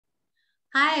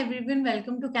Hi everyone,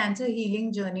 welcome to Cancer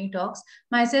Healing Journey Talks.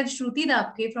 Myself Shruti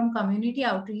Dapke from Community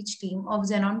Outreach Team of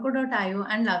Zenonco.io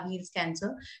and Love Heals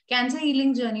Cancer. Cancer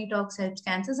Healing Journey Talks helps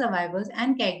cancer survivors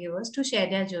and caregivers to share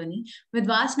their journey with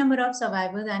vast number of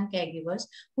survivors and caregivers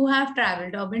who have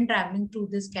traveled or been traveling through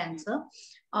this cancer.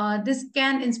 This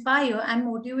can inspire and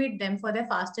motivate them for their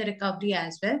faster recovery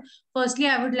as well. Firstly,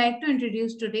 I would like to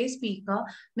introduce today's speaker,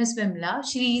 Ms. Vimla.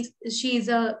 She's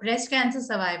a breast cancer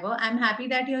survivor. I'm happy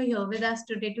that you're here with us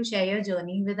today to share your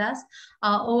journey with us.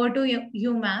 Over to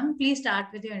you, ma'am. Please start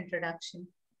with your introduction.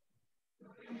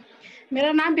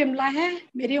 मेरा नाम बिमला है,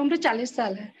 मेरी उम्र 40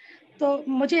 साल है। तो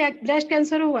मुझे एक ब्रेस्ट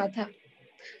कैंसर हुआ था।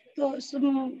 तो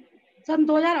सन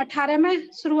 2018 में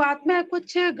शुरुआत में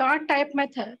कुछ गांठ टाइप में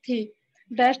थी,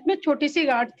 ब्रेस्ट में छोटी सी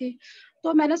गांठ थी।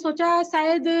 तो मैंने सोचा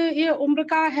शायद ये उम्र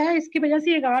का है, इसकी वजह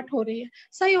से ये गांठ हो रही है,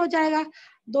 सही हो जाएगा।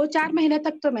 2-4 महीने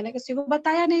तक तो मैंने किसी को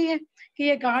बताया नहीं है कि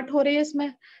ये गांठ हो रही है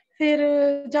इसमें। फिर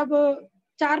जब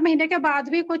 4 महीने के बाद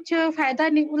भी कुछ फायदा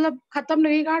नहीं, मतलब खत्म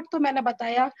नहीं गांठ, तो मैंने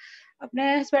बताया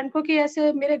अपने हस्बैंड को कि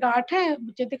ऐसे मेरे गांठ है,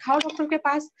 मुझे दिखाओ डॉक्टर के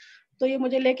पास। तो ये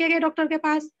मुझे लेके गए डॉक्टर के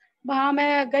पास। वहां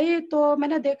मैं गई तो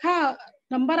मैंने देखा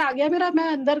नंबर आ गया मेरा, मैं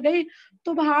अंदर गई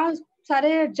तो वहां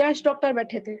सारे जेंट्स डॉक्टर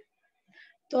बैठे थे।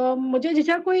 तो मुझे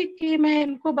झिझक हुई कि मैं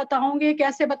इनको बताऊंगी,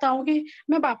 कैसे बताऊंगी।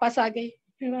 मैं वापस आ गई।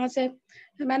 फिर वहां से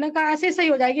मैंने कहा ऐसे सही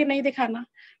हो जाएगी, नहीं दिखाना।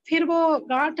 फिर वो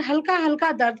गांठ हल्का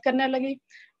हल्का दर्द करने लगी।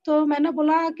 तो मैंने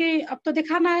बोला कि अब तो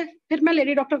दिखाना है। फिर मैं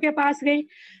लेडी डॉक्टर के पास गई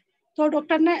तो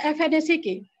डॉक्टर ने FNAC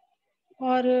की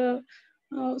और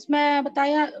उसमें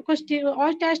बताया, कुछ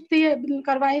और टेस्ट दिए,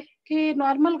 करवाए कि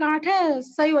नॉर्मल गांठ है,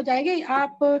 सही हो जाएगी।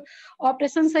 आप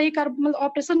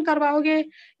ऑपरेशन करवाओगे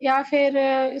या फिर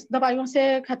इस दवाइयों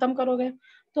से खत्म करोगे।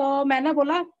 तो मैंने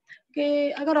बोला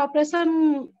कि अगर ऑपरेशन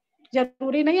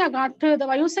जरूरी नहीं है, गांठ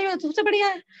दवाइयों से ही सबसे बढ़िया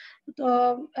है।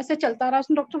 तो ऐसे चलता रहा।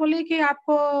 उसने डॉक्टर बोली कि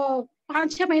आपको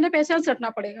 5-6 महीने पेशेंस रखना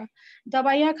पड़ेगा,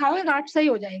 दवाइयाँ खाओगे गांठ सही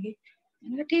हो जाएगी।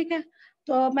 मैंने कहा ठीक है।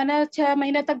 तो मैंने 6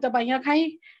 महीने तक दवाइयाँ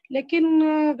खाई, लेकिन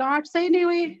गांठ सही नहीं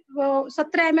हुई। वो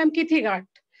 17 mm की थी गांठ,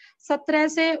 17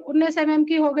 से 19 mm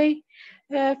की हो गई।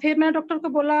 फिर मैंने डॉक्टर को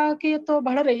बोला कि ये तो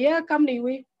बढ़ रही है, कम नहीं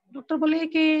हुई। डॉक्टर बोले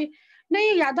कि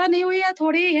नहीं, ज्यादा नहीं हुई है,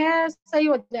 थोड़ी ही है, सही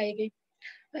हो जाएगी।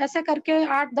 ऐसे करके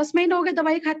 8-10 महीने हो गए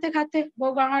दवाई खाते खाते,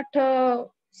 वो गांठ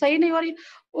सही नहीं हो रही।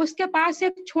 उसके पास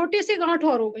एक छोटी सी गांठ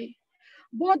और हो गई,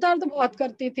 वो दर्द बहुत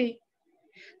करती थी।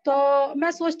 तो मैं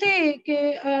सोचती कि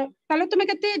पहले तो मैं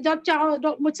कहती जब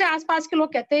चाहो, मुझसे आसपास के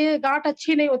लोग कहते हैं गांठ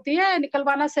अच्छी नहीं होती है,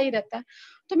 निकलवाना सही रहता है।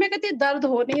 तो मैं कहती दर्द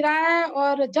हो नहीं रहा है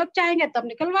और जब चाहेंगे तब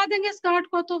निकलवा देंगे इस गांठ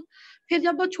को। तो फिर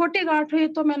जब वो छोटी गांठ हुई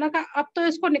तो मैंने कहा अब तो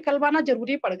इसको निकलवाना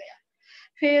जरूरी पड़ गया।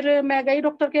 फिर मैं गई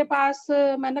डॉक्टर के पास,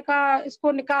 मैंने कहा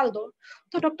इसको निकाल दो।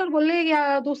 तो डॉक्टर बोले,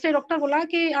 या दूसरे डॉक्टर बोला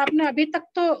कि आपने अभी तक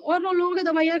तो और लोगों की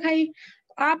दवाइयाँ खाई,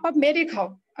 आप अब मेरी खाओ,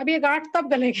 अब ये गांठ तब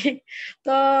गलेगी।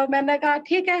 तो मैंने कहा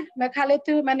ठीक है, मैं खा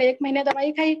लेती हूँ। मैंने 1 महीने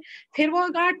दवाई खाई, फिर वो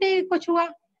गांठ नहीं कुछ हुआ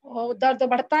और दर्द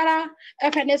बढ़ता रहा।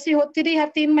 FNAC होती रही, हर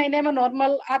 3 महीने में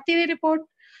नॉर्मल आती रही रिपोर्ट।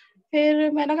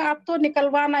 फिर मैंने कहा अब तो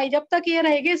निकलवाना ही, जब तक ये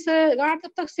रहेगी गांठ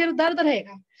तब तक सिर दर्द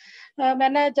रहेगा।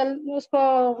 मैंने उसको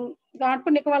गांठ को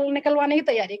निकलवाने की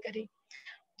तैयारी करी।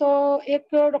 तो एक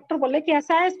डॉक्टर बोले कि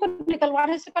ऐसा है, इसको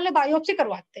निकलवाने से पहले बायोप्सी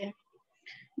करवाते हैं।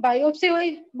 बायोप्सी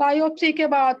हुई, बायोप्सी के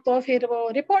बाद तो फिर वो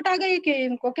रिपोर्ट आ गई कि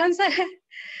इनको कैंसर है।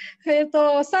 फिर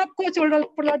तो सब कुछ उलट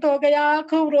पुलट हो गया,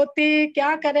 खूब रोती,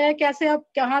 क्या करें कैसे, अब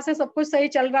कहाँ से सब कुछ सही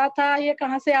चल रहा था, ये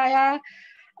कहाँ से आया,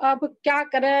 अब क्या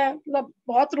करें। मतलब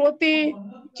बहुत रोती,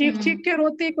 चीख चीख के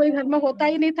रोती, कोई घर में होता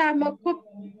ही नहीं था।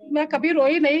 मैं कभी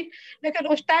रोई नहीं, लेकिन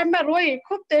उस टाइम मैं रोई,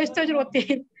 खूब तेज तेज रोती।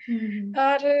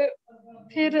 और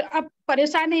फिर अब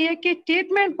परेशानी है कि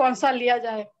ट्रीटमेंट कौन सा लिया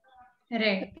जाए।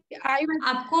 राइट।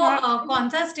 आपको कौन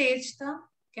सा स्टेज था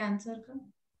कैंसर का?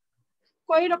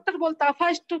 कोई डॉक्टर बोलता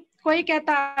फर्स्ट, कोई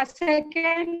कहता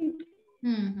सेकेंड,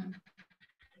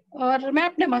 और मैं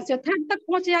अपने मन से थर्ड तक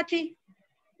पहुंच जाती।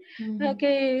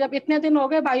 कि जब इतने दिन हो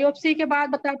गए, बायोप्सी के बाद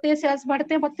बताते हैं सेल्स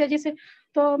बढ़ते हैं बहुत तेजी से,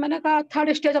 तो मैंने कहा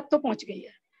थर्ड स्टेज अब तो पहुंच गई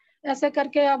है। ऐसे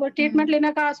करके अब ट्रीटमेंट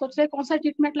लेने का सोच रहे, कौन सा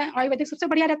ट्रीटमेंट लें। आयुर्वेदिक सबसे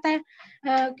बढ़िया रहता है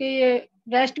कि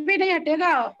रेस्ट भी नहीं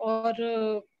हटेगा और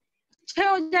अच्छे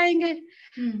हो जाएंगे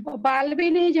और बाल भी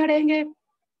नहीं झड़ेंगे।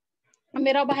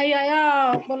 मेरा भाई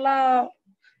आया, बोला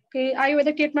कि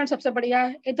आयुर्वेदिक ट्रीटमेंट सबसे बढ़िया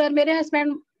है। इधर मेरे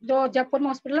हस्बैंड जो जयपुर में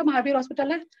हॉस्पिटल है, महावीर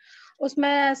हॉस्पिटल है,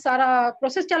 उसमें सारा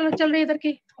प्रोसेस चल रही है इधर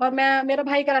की, और मेरा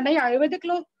भाई कह रहा नहीं आयुर्वेदिक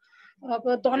लो।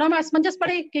 अब दोनों में असमंजस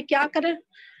पड़ी कि क्या करें।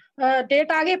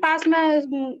 डेट आ गई पास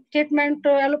में ट्रीटमेंट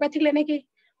एलोपैथिक लेने की।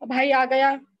 भाई आ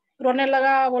गया, रोने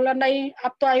लगा, बोला नहीं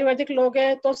अब तो आयुर्वेदिक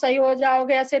लोगे तो सही हो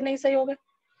जाओगे, ऐसे नहीं सही होगे।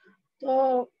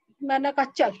 तो मैंने कहा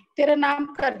चल तेरे नाम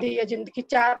कर दी है जिंदगी,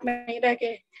 4 महीने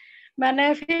के।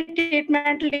 मैंने फिर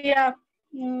ट्रीटमेंट लिया।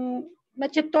 मैं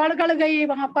चित्तौड़गढ़ गई,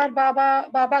 वहां पर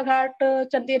बाबा घाट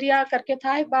चंदेरिया करके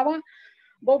था एक बाबा,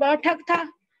 वो बड़ा ठग था।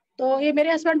 तो ये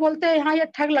मेरे हस्बैंड बोलते हैं हाँ ये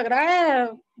ठग लग रहा है,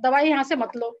 दवाई यहाँ से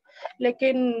मत लो।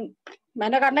 लेकिन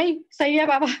मैंने कहा नहीं सही है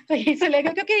बाबा, तो यहीं से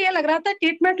लेकर, क्योंकि ये लग रहा था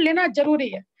ट्रीटमेंट लेना जरूरी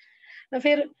है। तो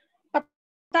फिर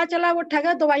पता चला वो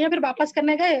ठगा, दवाइयां फिर वापस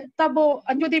करने गए, तब वो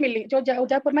अंजू दी मिली जो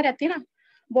उदयपुर में रहती है ना,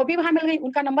 वो भी वहां मिल गई।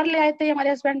 उनका नंबर ले आए थे हमारे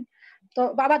हस्बैंड। तो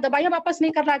बाबा दवाइयां वापस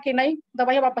नहीं कर रहा, कि नहीं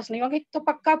दवाइयां वापस नहीं होगी। तो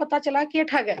पक्का पता चला कि ये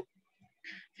ठग है।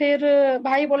 फिर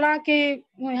भाई बोला कि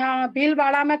यहाँ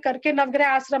भीलवाड़ा में करके नवग्रह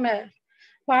आश्रम है,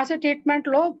 वहां से ट्रीटमेंट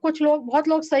लो, कुछ लोग बहुत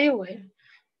लोग सही हुए।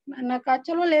 मैंने कहा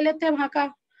चलो ले लेते हैं वहां का।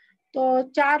 तो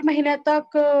 4 महीने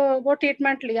तक वो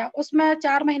ट्रीटमेंट लिया। उसमें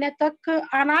 4 महीने तक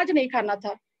अनाज नहीं खाना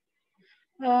था,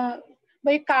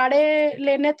 वही काढ़े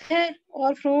लेने थे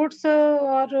और फ्रूट्स,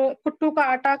 और कुट्टू का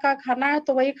आटा का खाना है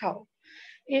तो वही खाओ।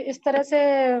 इस तरह से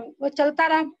वो चलता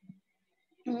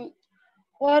रहा।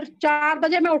 और 4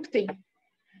 बजे मैं उठती,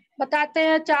 बताते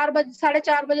हैं 4 बजे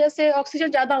 4:30 बजे से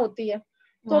ऑक्सीजन ज्यादा होती है।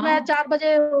 तो मैं 4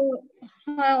 बजे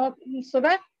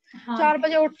सुबह 4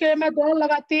 बजे उठ के मैं दौड़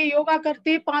लगाती, योगा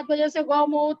करती, 5 बजे से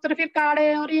गौमूत्र, फिर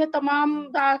काढ़े और ये तमाम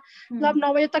मतलब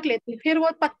 9 बजे तक लेती। फिर वो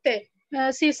पत्ते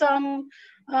शीशम,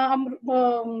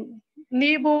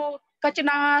 नींबू,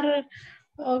 कचनार,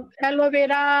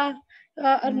 एलोवेरा,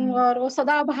 और वो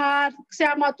सदाबहार,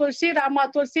 श्यामा तुलसी, रामा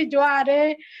तुलसी,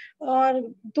 ज्वारे और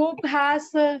दूब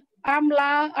घास,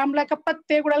 आंवला के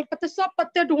पत्ते, गुड़हल के पत्ते, सब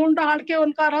पत्ते ढूंढ ढांड के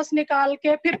उनका रस निकाल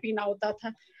के फिर पीना होता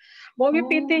था। वो भी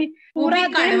पीती पूरा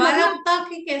दिन। मतलब था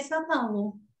कि कैसा था वो?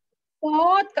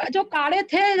 बहुत जो काढ़े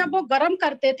थे जब वो गरम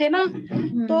करते थे ना,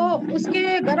 तो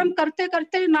उसके गरम करते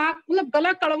करते नाक मतलब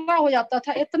गला कड़वा हो जाता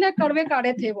था, इतने कड़वे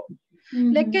काढ़े थे वो।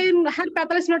 लेकिन हर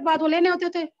 45 मिनट बाद वो लेने होते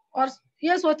थे और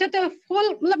ये सोचते थे फुल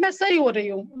मतलब मैं सही हो रही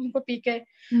हूँ उनको पी के।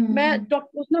 मैं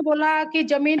उसने बोला कि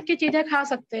जमीन की चीजें खा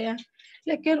सकते हैं,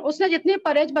 लेकिन उसने जितनी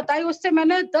परहेज बताई उससे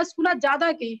मैंने 10 गुना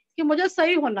ज्यादा की कि मुझे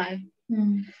सही होना है।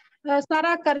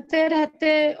 सारा करते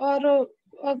रहते और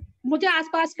मुझे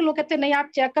आसपास के लोग कहते नहीं आप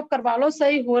चेकअप करवा लो,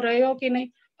 सही हो रहे हो कि नहीं।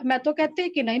 मैं तो कहती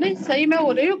कि नहीं नहीं सही मैं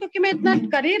हो रही हूँ, क्योंकि मैं इतना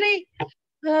कर ही रही।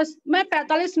 मैं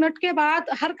 45 मिनट के बाद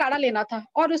हर काढ़ा लेना था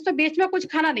और उसमें बीच में कुछ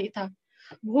खाना नहीं था।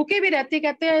 भूखी भी रहती,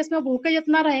 कहते हैं इसमें भूखे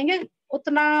जितना रहेंगे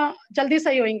उतना जल्दी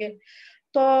सही होंगे।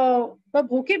 तो मैं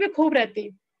भूखी भी खूब रहती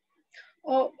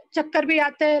और चक्कर भी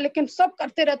आते हैं, लेकिन सब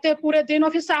करते रहते हैं पूरे दिन।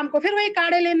 और फिर शाम को फिर वही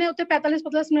काढ़े लेने होते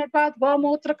 45 मिनट बाद,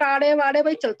 गौमूत्र काढ़े वाड़े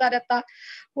वही चलता रहता,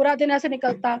 पूरा दिन ऐसे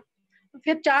निकलता।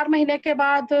 फिर 4 महीने के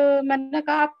बाद मैंने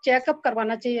कहा आप चेकअप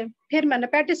करवाना चाहिए। फिर मैंने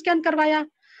पेट स्कैन करवाया,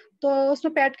 तो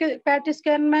उसमें पेट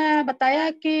स्कैन में बताया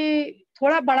कि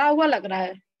थोड़ा बड़ा हुआ लग रहा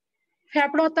है,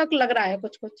 फेफड़ों तक लग रहा है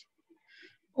कुछ कुछ।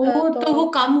 तो वो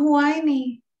कम हुआ ही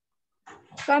नहीं?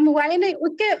 कम हुआ ही नहीं।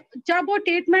 उसके जब वो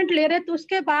ट्रीटमेंट ले रहे तो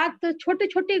उसके बाद छोटी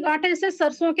छोटी गांठें, जैसे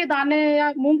सरसों के दाने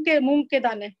या मूंग के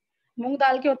दाने, मूंग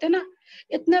दाल के होते ना,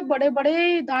 इतने बड़े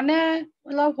बड़े दाने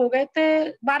मतलब हो गए थे,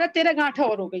 12-13 गांठें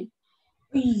और हो गई।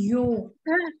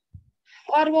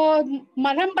 और वो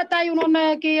मरहम बताई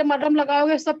उन्होंने कि ये मरहम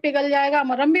लगाओगे सब पिघल जाएगा।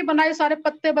 मरहम भी बनाई, सारे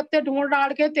पत्ते बत्ते ढूंढ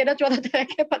डाल के 13-14 तरह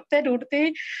के पत्ते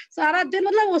ढूंढती, सारा दिन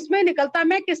मतलब उसमें ही निकलता।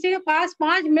 मैं किसी के पास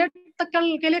 5 मिनट तक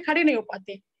के लिए खड़ी नहीं हो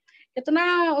पाती,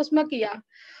 इतना उसमें किया।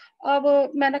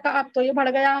 अब मैंने कहा अब तो ये बढ़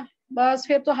गया, बस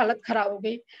फिर तो हालत खराब हो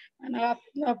गई। मैंने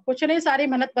कहा अब कुछ नहीं, सारी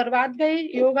मेहनत बर्बाद गई,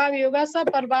 योगा सब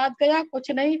बर्बाद गया, कुछ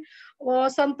नहीं। वो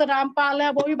संत रामपाल है,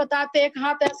 वो भी बताते एक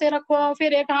हाथ ऐसे रखो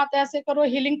फिर एक हाथ ऐसे करो,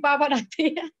 हीलिंग पावर आती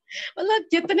है। मतलब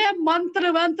जितने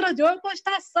मंत्र जो कुछ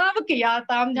था सब किया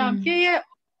ताम झाम कि ये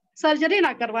सर्जरी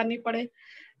ना करवानी पड़े।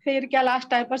 फिर क्या लास्ट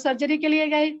टाइम पर सर्जरी के लिए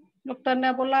गई, डॉक्टर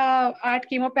ने बोला 8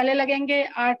 कीमो पहले लगेंगे,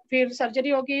 8 फिर सर्जरी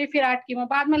होगी, फिर 8 कीमो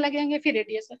बाद में लगेंगे, फिर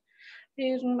रेडिएशन।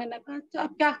 फिर मैंने कहा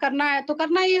अब क्या करना है तो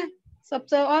करना ही है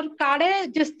सबसे। और काढ़े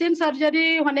जिस दिन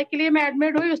सर्जरी होने के लिए मैं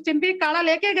एडमिट हुई उस दिन भी काढ़ा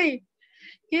लेके गई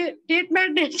कि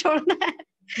ट्रीटमेंट नहीं छोड़ना है,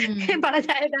 फिर बढ़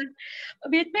जाएगा।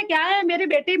 बीच में क्या है, मेरी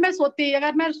बेटी मैं सोती,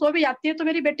 अगर मैं सो भी जाती है तो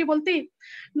मेरी बेटी बोलती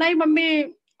नहीं मम्मी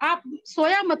आप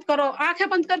सोया मत करो, आंखें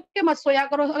बंद करके मत सोया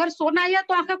करो, अगर सोना है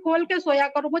तो आंखें खोल के सोया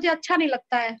करो, मुझे अच्छा नहीं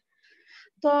लगता है।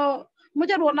 तो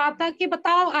मुझे रोना आता है कि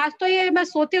बताओ आज तो ये मैं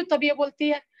सोती हूँ तब ये बोलती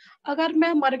है अगर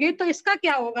मैं मर गई तो इसका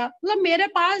क्या होगा। मतलब मेरे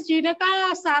पास जीने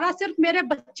का सारा सिर्फ मेरे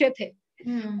बच्चे थे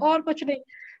और कुछ नहीं।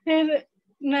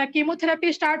 फिर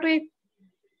कीमोथेरेपी स्टार्ट हुई,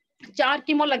 4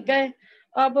 कीमो लग गए।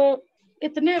 अब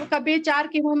इतने कभी 4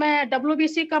 कीमो में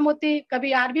WBC कम होती,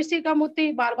 कभी RBC कम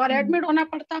होती, बार बार एडमिट होना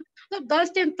पड़ता। तो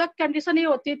 10 दिन तक कंडीशन ये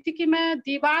होती थी कि मैं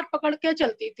दीवार पकड़ के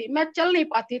चलती थी, मैं चल नहीं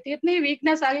पाती थी, इतनी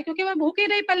वीकनेस आ गई, क्योंकि मैं भूखी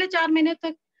रही पहले 4 महीने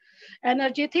तक,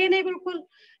 एनर्जी थी नहीं बिल्कुल।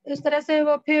 इस तरह से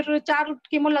वो फिर 4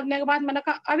 कीमो लगने के बाद मैंने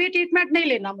कहा अभी ट्रीटमेंट नहीं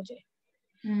लेना मुझे,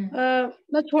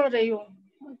 मैं छोड़ रही हूँ।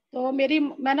 तो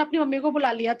मैंने अपनी मम्मी को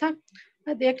बुला लिया था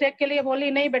देख रेख के लिए,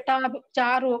 बोली नहीं बेटा अब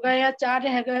 4 हो गए या 4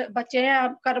 रह गए बच्चे हैं,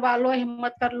 अब करवा लो,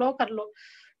 हिम्मत कर लो कर लो।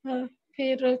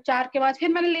 फिर 4 के बाद फिर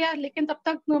मैंने लिया, लेकिन तब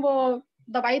तक वो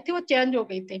दवाई थी वो चेंज हो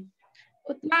गई थी,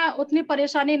 उतनी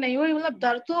परेशानी नहीं हुई, मतलब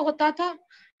दर्द तो होता था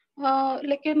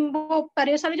लेकिन वो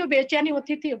परेशानी जो बेचैनी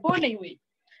होती थी वो नहीं हुई।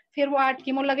 फिर वो 8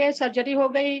 कीमो लगे, सर्जरी हो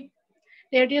गई,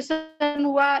 रेडिएशन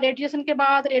हुआ, रेडिएशन के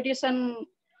बाद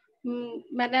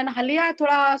मैंने नहा लिया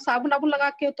थोड़ा साबुन वाबुन लगा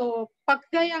के, तो पक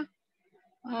गया,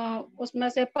 उसमें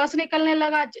से पस निकलने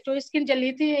लगा, जो स्किन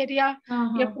जली थी एरिया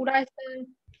ये पूरा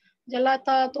जला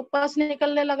था, तो पस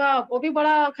निकलने लगा, वो भी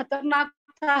बड़ा खतरनाक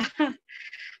था।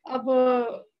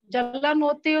 अब जलन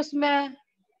होती उसमें,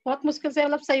 बहुत मुश्किल से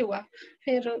मतलब सही हुआ।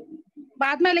 फिर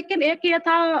बाद में लेकिन एक ये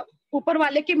था, ऊपर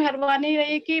वाले की मेहरबानी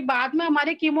रही कि बाद में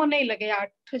हमारे कीमो नहीं लगे,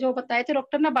 8 जो बताए थे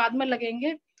डॉक्टर ने बाद में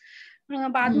लगेंगे,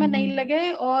 बाद में नहीं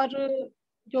लगे। और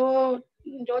जो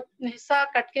जो हिस्सा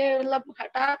कट के मतलब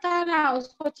हटा था ना,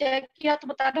 उसको चेक किया तो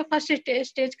बता रहे फर्स्ट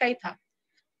स्टेज का ही था।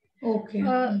 ओके।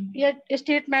 ये इस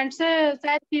ट्रीटमेंट से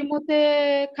शायद कीमो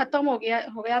से खत्म हो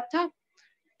गया था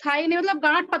ही नहीं, मतलब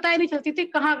गांठ पता ही नहीं चलती थी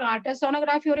कहाँ गांठ है,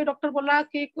 सोनोग्राफी हो रही, डॉक्टर बोला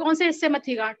कि कौन से हिस्से में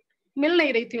थी गांठ, मिल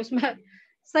नहीं रही थी उसमें।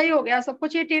 सही हो गया सब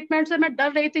कुछ। ये ट्रीटमेंट से मैं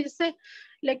डर रही थी जिससे,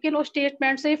 लेकिन उस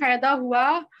ट्रीटमेंट से ही फायदा हुआ,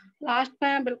 लास्ट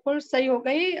में बिल्कुल सही हो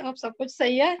गई, अब सब कुछ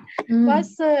सही है।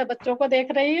 बस बच्चों को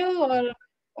देख रही हूँ और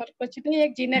कुछ नहीं,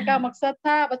 एक जीने का मकसद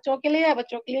था बच्चों के लिए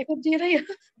खुद जी रही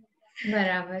हूँ।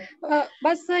 बराबर।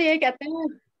 बस ये कहते हैं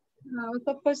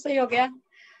सब कुछ सही हो गया।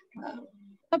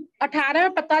 तब 18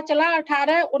 में पता चला,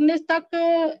 18-19 तक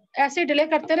ऐसे डिले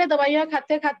करते रहे दवाइयाँ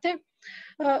खाते खाते।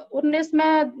 19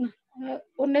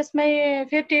 में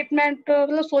फिर ट्रीटमेंट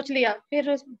मतलब सोच लिया,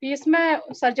 फिर 20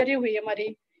 में सर्जरी हुई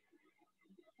हमारी,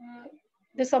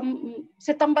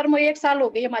 सितंबर में 1 साल हो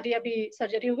गई हमारी अभी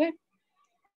सर्जरी हुए,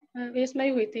 20 में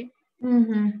ही हुई थी।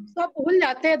 सब भूल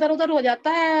जाते हैं, इधर उधर हो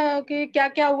जाता है कि क्या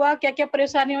क्या हुआ, क्या क्या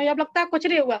परेशानी हुई, अब लगता है कुछ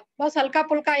नहीं हुआ, बस हल्का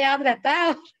फुल्का याद रहता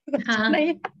है।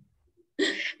 नहीं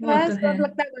बस तो अब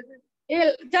लगता है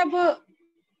ये जब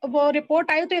वो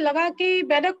रिपोर्ट आई तो ये लगा कि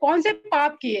मैंने कौन से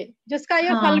पाप किए जिसका ये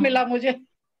फल मिला मुझे।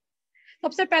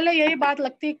 सबसे पहले यही बात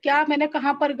लगती, क्या मैंने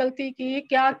कहाँ पर गलती की,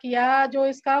 क्या किया जो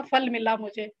इसका फल मिला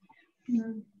मुझे।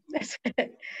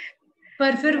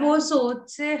 पर फिर वो सोच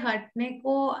से हटने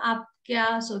को आप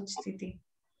क्या सोचती थी?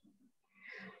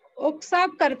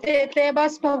 सब करते थे,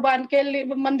 बस भगवान के लिए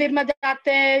मंदिर में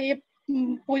जाते हैं, ये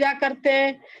पूजा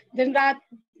करते दिन रात,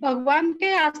 भगवान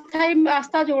के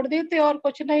आस्था जोड़ दी थी और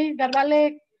कुछ नहीं। घर वाले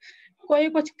कोई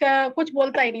कुछ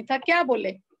बोलता ही नहीं था, क्या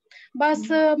बोले। बस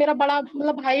मेरा बड़ा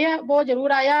मतलब भाई है, वो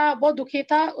जरूर आया, वो दुखी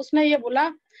था, उसने ये बोला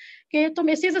कि तुम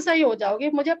इसी से सही हो जाओगी,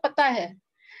 मुझे पता है,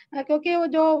 क्योंकि वो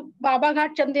जो बाबा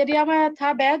घाट चंदेरिया में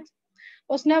था वैद्य,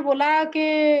 उसने बोला कि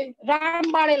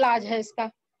रामबाण इलाज है इसका,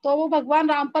 तो वो भगवान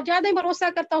राम पर ज्यादा ही भरोसा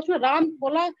करता, उसने राम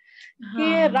बोला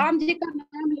कि राम जी का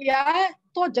नाम लिया है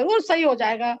तो जरूर सही हो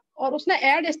जाएगा। और उसने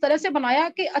ऐड इस तरह से बनाया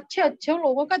कि अच्छे अच्छे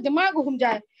लोगों का दिमाग घूम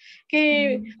जाए,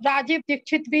 कि राजीव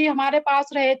दीक्षित भी हमारे पास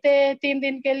रहे थे 3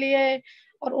 दिन के लिए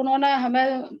और उन्होंने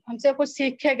हमसे कुछ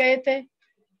सीख के गए थे,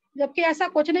 जबकि ऐसा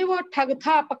कुछ नहीं, वो ठग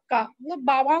था पक्का, मतलब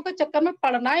बाबाओं के चक्कर में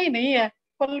पड़ना ही नहीं है।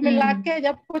 कुल मिला के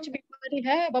जब कुछ बीमारी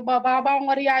है बाबाओं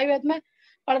और आयुर्वेद में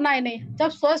पड़ना ही नहीं, जब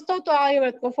स्वस्थ हो तो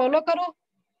आयुर्वेद को फॉलो करो,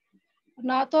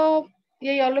 ना तो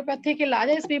ये एलोपैथी की इलाज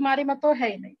है इस बीमारी में तो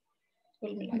है ही नहीं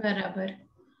कुल मिला के। बराबर।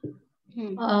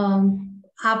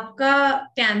 आपका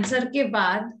कैंसर के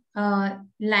बाद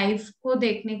लाइफ को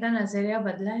देखने का नजरिया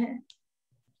बदला है?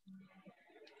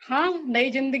 हाँ, नई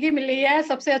जिंदगी मिली है,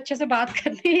 सबसे अच्छे से बात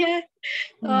करनी है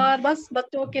और बस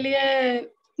बच्चों के लिए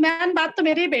मेन बात तो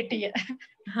मेरी बेटी है।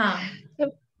 हाँ।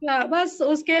 तो बस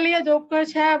उसके लिए जो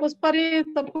कुछ है उस पर ही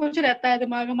सब कुछ रहता है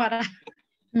दिमाग हमारा,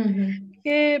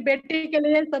 कि बेटी के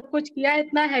लिए सब कुछ किया,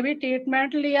 इतना हैवी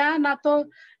ट्रीटमेंट लिया ना, तो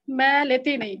मैं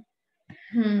लेती नहीं।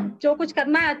 जो कुछ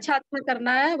करना है अच्छा अच्छा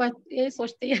करना है, बस यही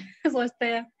सोचते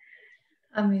हैं।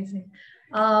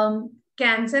 अमेजिंग।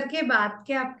 कैंसर के बाद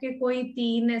के आपके कोई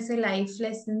 3 ऐसे लाइफ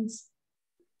लेसन्स?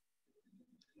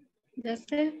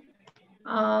 जैसे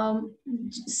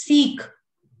सीख,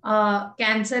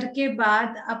 कैंसर के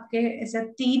बाद आपके ऐसा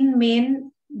 3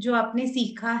 मेन जो आपने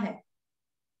सीखा है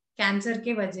कैंसर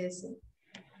के वजह से?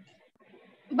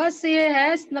 बस ये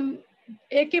है,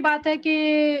 एक ही बात है कि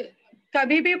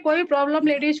कभी भी कोई प्रॉब्लम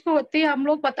लेडीज को होती है, हम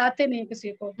लोग बताते नहीं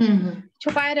किसी को,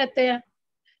 छुपाए रहते हैं,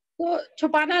 तो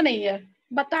छुपाना नहीं है,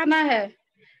 बताना है,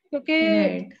 क्योंकि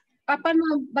अपन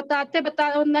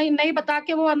नहीं बता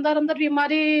के वो अंदर अंदर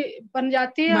बीमारी बन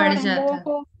जाती है बढ़ और हम जाता लोगों है।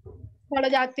 को पड़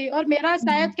जाती, और मेरा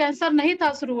शायद कैंसर नहीं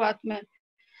था शुरुआत में,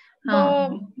 तो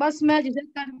हाँ। बस मैं झिझक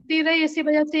करती रही, इसी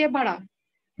वजह से ये बढ़ा।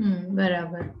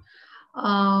 बराबर।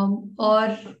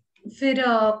 और फिर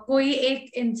कोई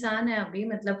एक इंसान है अभी,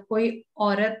 मतलब कोई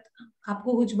औरत,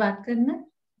 आपको कुछ बात करना है?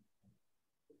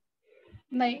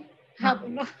 नहीं, हाँ हाँ।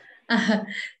 बोलो।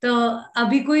 तो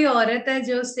अभी कोई औरत है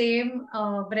जो सेम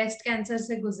ब्रेस्ट कैंसर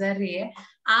से गुजर रही है,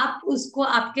 आप उसको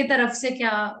आपके तरफ से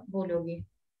क्या बोलोगे?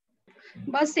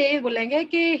 बस यही बोलेंगे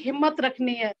कि हिम्मत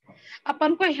रखनी है,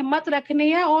 अपन को हिम्मत रखनी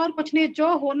है, और कुछ नहीं,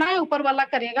 जो होना है ऊपर वाला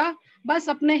करेगा। बस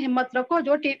अपने हिम्मत रखो,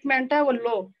 जो ट्रीटमेंट है वो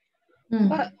लो,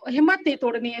 हम्म। हिम्मत नहीं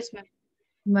तोड़नी है इसमें।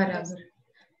 बस। बराबर।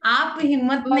 आप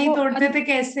हिम्मत और नहीं वो तोड़ते थे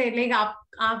कैसे? लाइक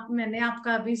आप मैंने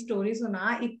आपका अभी स्टोरी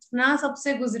सुना, इतना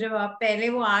सबसे गुजरे हो आप, पहले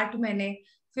वो 8 महीने,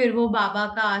 फिर वो बाबा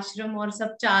का आश्रम और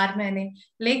सब 4 महीने,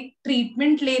 लाइक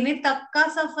ट्रीटमेंट लेने तक का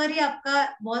सफर ही आपका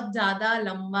बहुत ज्यादा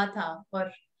लंबा था,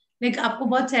 और लाइक आपको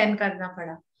बहुत सहन करना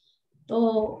पड़ा।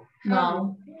 तो हाँ, वाह,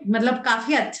 मतलब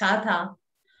काफी अच्छा था।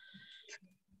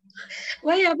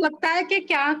 वही अब लगता है कि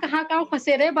क्या कहाँ कहाँ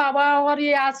फंसे रहे बाबा, और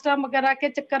ये आश्रम वगैरह के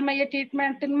चक्कर में, ये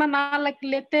ट्रीटमेंट इनमें ना लग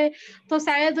लेते तो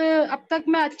शायद अब तक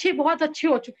मैं बहुत अच्छी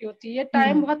हो चुकी होती। ये टाइम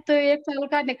हम्म। बहुत 1 साल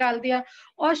का निकाल दिया।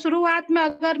 और शुरुआत में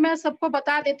अगर मैं सबको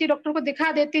बता देती, डॉक्टर को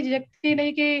दिखा देती, झिझकती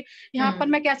नहीं कि यहाँ पर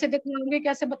हम्म। मैं कैसे दिखाऊंगी,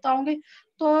 कैसे बताऊंगी,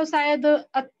 तो शायद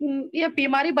ये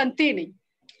बीमारी बनती ही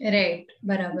नहीं। राइट,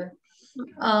 बराबर।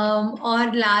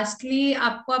 और लास्टली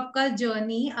आपको आपका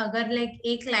जर्नी अगर लाइक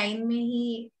एक लाइन में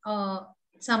ही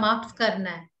समाप्त करना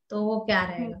है, तो वो क्या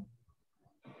हम्म, रहेगा?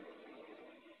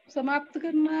 समाप्त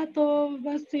करना तो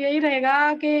बस यही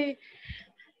रहेगा कि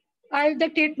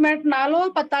आयुर्वेदिक ट्रीटमेंट ना लो,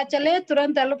 पता चले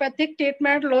तुरंत एलोपैथिक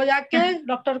ट्रीटमेंट लो, जाके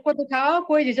डॉक्टर को दिखाओ,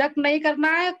 कोई झिझक नहीं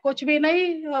करना है, कुछ भी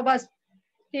नहीं, और बस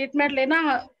ट्रीटमेंट लेना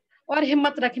है, और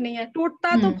हिम्मत रखनी है। टूटता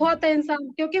तो हम्म। बहुत है इंसान,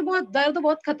 क्योंकि बहुत दर्द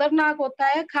बहुत खतरनाक होता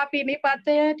है, खा पी नहीं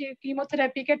पाते हैं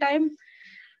कीमोथेरेपी के टाइम।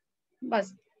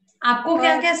 बस। आपको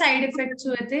क्या और क्या साइड इफेक्ट्स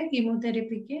हुए थे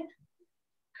कीमोथेरेपी के?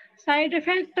 साइड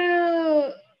इफेक्ट,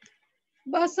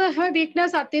 बस हमें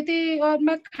वीकनेस आती थी, और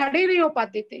मैं खड़ी नहीं हो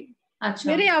पाती थी, अच्छा।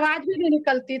 मेरी आवाज भी नहीं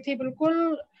निकलती थी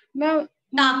बिल्कुल। मैं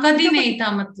ताकत ही मुझे कुछ, नहीं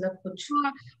था मतलब कुछ?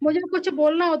 हाँ, मुझे कुछ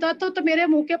बोलना होता तो मेरे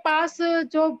मुंह के पास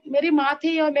जो मेरी माँ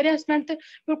थी और मेरे हस्बैंड थे,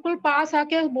 बिल्कुल पास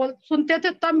आके बोल सुनते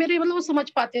थे, तब मेरी मतलब वो समझ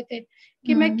पाते थे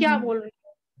कि मैं क्या हम्म। बोल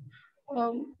रही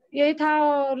हूँ। यही था।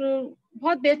 और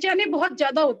बहुत बेचैनी बहुत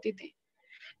ज्यादा होती थी,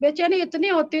 बेचैनी इतनी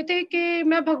होती थी कि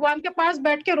मैं भगवान के पास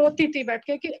बैठ के रोती थी, बैठ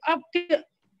के कि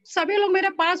सभी लोग मेरे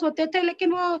पास होते थे,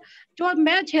 लेकिन वो जो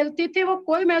मैं झेलती थी वो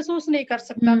कोई महसूस नहीं कर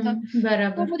सकता था। तो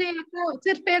बराबर। मुझे ये लगता है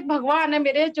सिर्फ एक भगवान है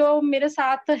मेरे, जो मेरे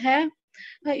साथ है,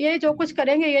 ये जो कुछ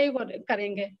करेंगे यही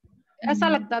करेंगे, ऐसा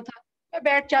हम्म। लगता था। मैं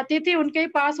बैठ जाती थी उनके ही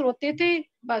पास, रोती थी,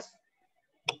 बस।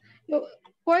 तो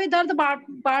कोई दर्द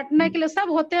बांटने के लिए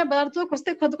सब होते हैं, दर्द तो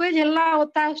खुद को ही झेलना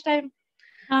होता है उस टाइम।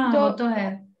 हाँ, जो, वो तो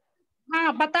है।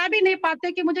 हाँ, बता भी नहीं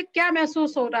पाते कि मुझे क्या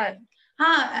महसूस हो रहा है।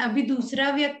 हाँ, अभी दूसरा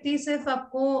व्यक्ति सिर्फ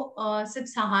आपको सिर्फ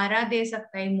सहारा दे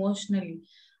सकता है इमोशनली।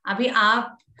 अभी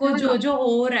आपको जो हाँ, जो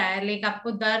हो रहा है, लाइक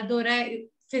आपको दर्द हो रहा है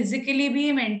फिजिकली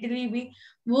भी मेंटली भी,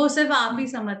 वो सिर्फ आप ही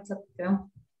समझ सकते हो।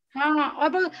 हाँ,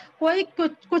 अब कोई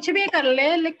कुछ भी कर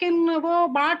ले, लेकिन वो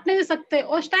बांट नहीं सकते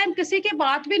उस टाइम, किसी की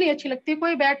बात भी नहीं अच्छी लगती,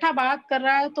 कोई बैठा बात कर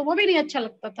रहा है तो वो भी नहीं अच्छा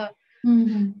लगता था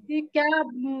हम्म। कि क्या,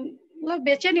 मतलब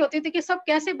बेचैनी होती थी कि सब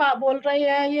कैसे बोल रहे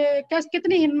हैं, ये कैसे,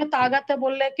 कितनी हिम्मत ताकत है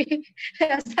बोलने की।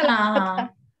 ऐसा हाँ, लगता था। हाँ।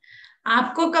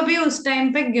 आपको कभी उस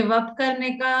टाइम पे गिव अप करने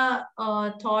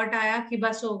का थॉट आया कि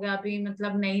बस हो गया, अभी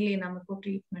मतलब नहीं लेना मेरे को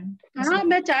ट्रीटमेंट, ऐसा हाँ,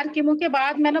 मैं कुछ? 4 कीमो के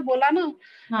बाद, मैंने बोला ना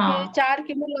कि हाँ। 4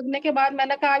 कीमो लगने के बाद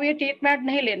मैंने कहा अब ये ट्रीटमेंट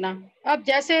नहीं लेना, अब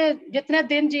जैसे जितने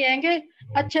दिन जिएंगे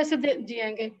अच्छे से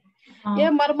जिएंगे, ये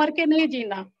हाँ। मर मर के नहीं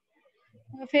जीना।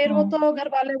 फिर वो हाँ। तो घर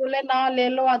वाले बोले ना ले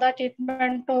लो, आधा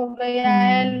ट्रीटमेंट हो गया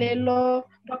है, ले हम्म। लो।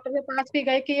 डॉक्टर के पास भी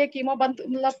गए कि ये कीमो बंद,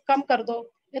 मतलब कम कर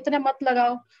दो, इतने मत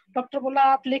लगाओ। डॉक्टर बोला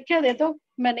आप लिख के दे दो,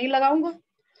 मैं नहीं लगाऊंगा।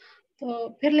 तो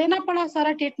फिर लेना पड़ा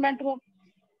सारा ट्रीटमेंट वो।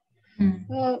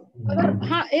 अ, अगर,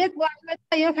 हाँ, एक बार में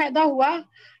तो ये फायदा हुआ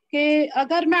कि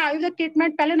अगर मैं आयुर्वेदिक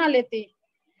ट्रीटमेंट पहले ना लेती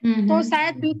तो हम्म।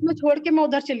 शायद बीच में छोड़ के मैं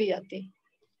उधर चली जाती।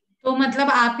 तो मतलब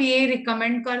आप ये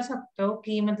रिकमेंड कर सकते हो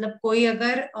कि मतलब कोई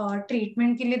अगर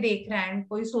ट्रीटमेंट के लिए देख रहा है,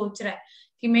 कोई सोच रहा है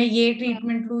कि मैं ये हाँ,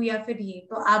 ट्रीटमेंट लूं या फिर ये,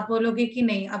 तो आप बोलोगे कि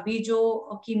नहीं, अभी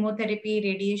जो कीमोथेरेपी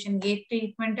रेडिएशन ये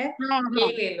ट्रीटमेंट है, हाँ, ये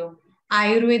हाँ, ले लो,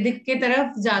 आयुर्वेदिक के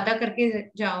तरफ ज्यादा करके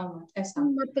जाओ मत, ऐसा?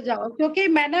 मत जाओ, क्योंकि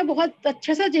मैंने बहुत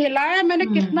अच्छे से झेला है। मैंने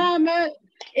हम्म। कितना, मैं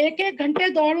 1-1 घंटे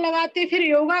दौड़ लगाती, फिर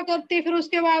योगा करती, फिर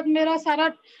उसके बाद मेरा सारा,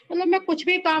 मतलब मैं कुछ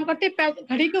भी काम करती,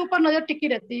 घड़ी के ऊपर नजर टिकी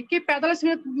रहती कि 45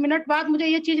 मिनट मिनट बाद मुझे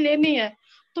ये चीज लेनी है।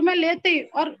 तो मैं लेती,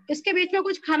 और इसके बीच में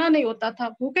कुछ खाना नहीं होता था,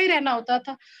 भूखे ही रहना होता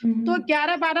था। तो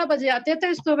 11-12 बजे आते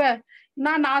थे सुबह,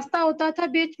 ना नाश्ता होता था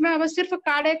बीच में, बस सिर्फ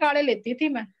काढ़े काढ़े लेती थी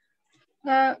मैं।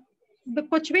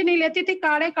 कुछ भी नहीं लेती थी,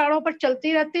 काढ़े काढ़ों पर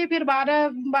चलती रहती। फिर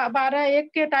 12-1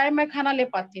 के टाइम में खाना ले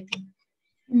पाती थी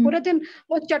पूरे दिन।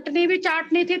 वो चटनी भी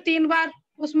चाटनी थी 3 बार,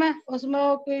 उसमें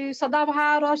कोई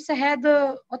सदाबहार और शहद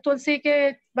और तुलसी के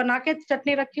बना के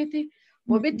चटनी रखी थी,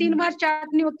 वो भी 3 बार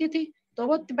चाटनी होती थी। तो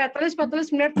वो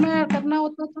 45-45 मिनट में करना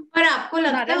होता था। पर आपको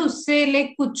लगता है उससे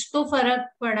लाइक कुछ तो फर्क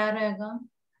पड़ा रहेगा?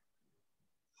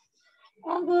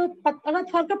 अब अगर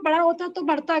फर्क पड़ा होता तो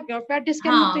बढ़ता क्यों, फैट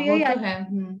स्कैन में तो हाँ, वो यही तो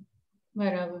है।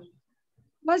 बराबर।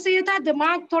 बस ये था,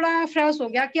 दिमाग थोड़ा फ्रेश हो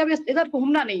गया कि अब इधर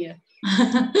घूमना नहीं है।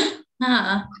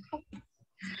 हाँ।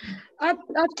 अब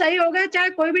सही हो गया, चाहे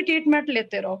कोई भी ट्रीटमेंट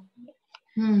लेते रहो,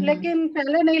 लेकिन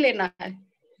पहले नहीं लेना है।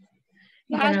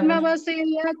 लास्ट में बस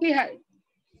ये है कि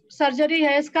सर्जरी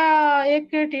है इसका एक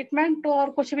ट्रीटमेंट, और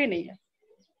कुछ भी नहीं है।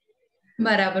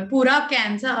 बराबर, पूरा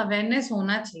कैंसर अवेयरनेस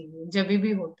होना चाहिए जब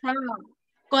भी होता है। हाँ,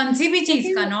 कौन सी भी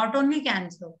चीज का, नॉट ओनली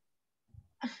कैंसर।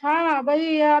 हाँ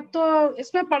भाई, अब तो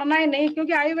इसमें पढ़ना ही नहीं,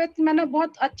 क्योंकि आयुर्वेद मैंने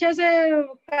बहुत अच्छे से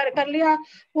कर लिया।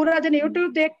 पूरा दिन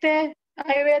यूट्यूब देखते हैं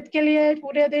आयुर्वेद के लिए,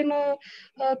 पूरे दिन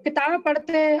किताबें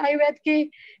पढ़ते हैं आयुर्वेद की,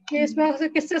 कि इसमें से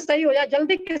किससे सही हो जाए,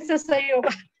 जल्दी किससे सही होगा।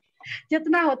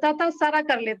 जितना होता था सारा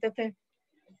कर लेते थे।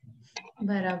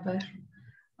 बराबर।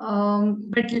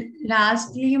 बट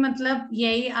लास्टली मतलब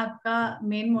यही आपका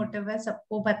मेन मोटिव है,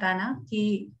 सबको बताना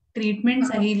कि ट्रीटमेंट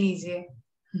सही लीजिए।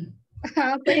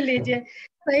 हाँ, सही लीजिए,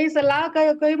 सही सलाह।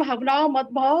 कोई भावनाओं मत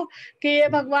भाओ कि ये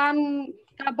भगवान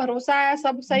का भरोसा है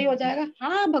सब सही हो जाएगा।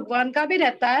 हाँ, भगवान का भी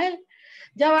रहता है।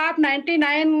 जब आप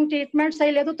 99 ट्रीटमेंट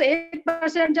सही लेते हो, तो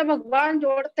 1% जब भगवान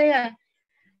जोड़ते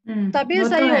हैं तभी वो तो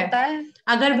सही है, होता है,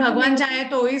 अगर ऐसा नहीं भगवान होता। चाहे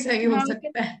तो ही सही हो हाँ,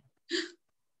 सकता है।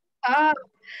 हाँ,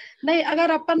 नहीं,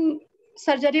 अगर अपन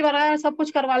सर्जरी वगैरह सब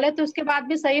कुछ करवा ले तो उसके बाद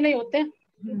भी सही नहीं होते,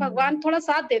 भगवान थोड़ा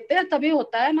साथ देते हैं तभी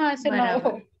होता है, ना ऐसे ना हो।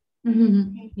 बराबर।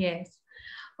 Yes.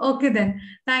 Okay then.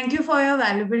 Thank you for your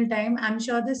valuable time. I'm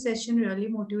sure this session really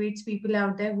motivates people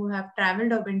out there who have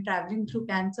traveled or been traveling through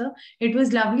cancer. It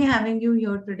was lovely having you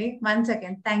here today. Once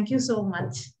again, thank you so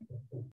much.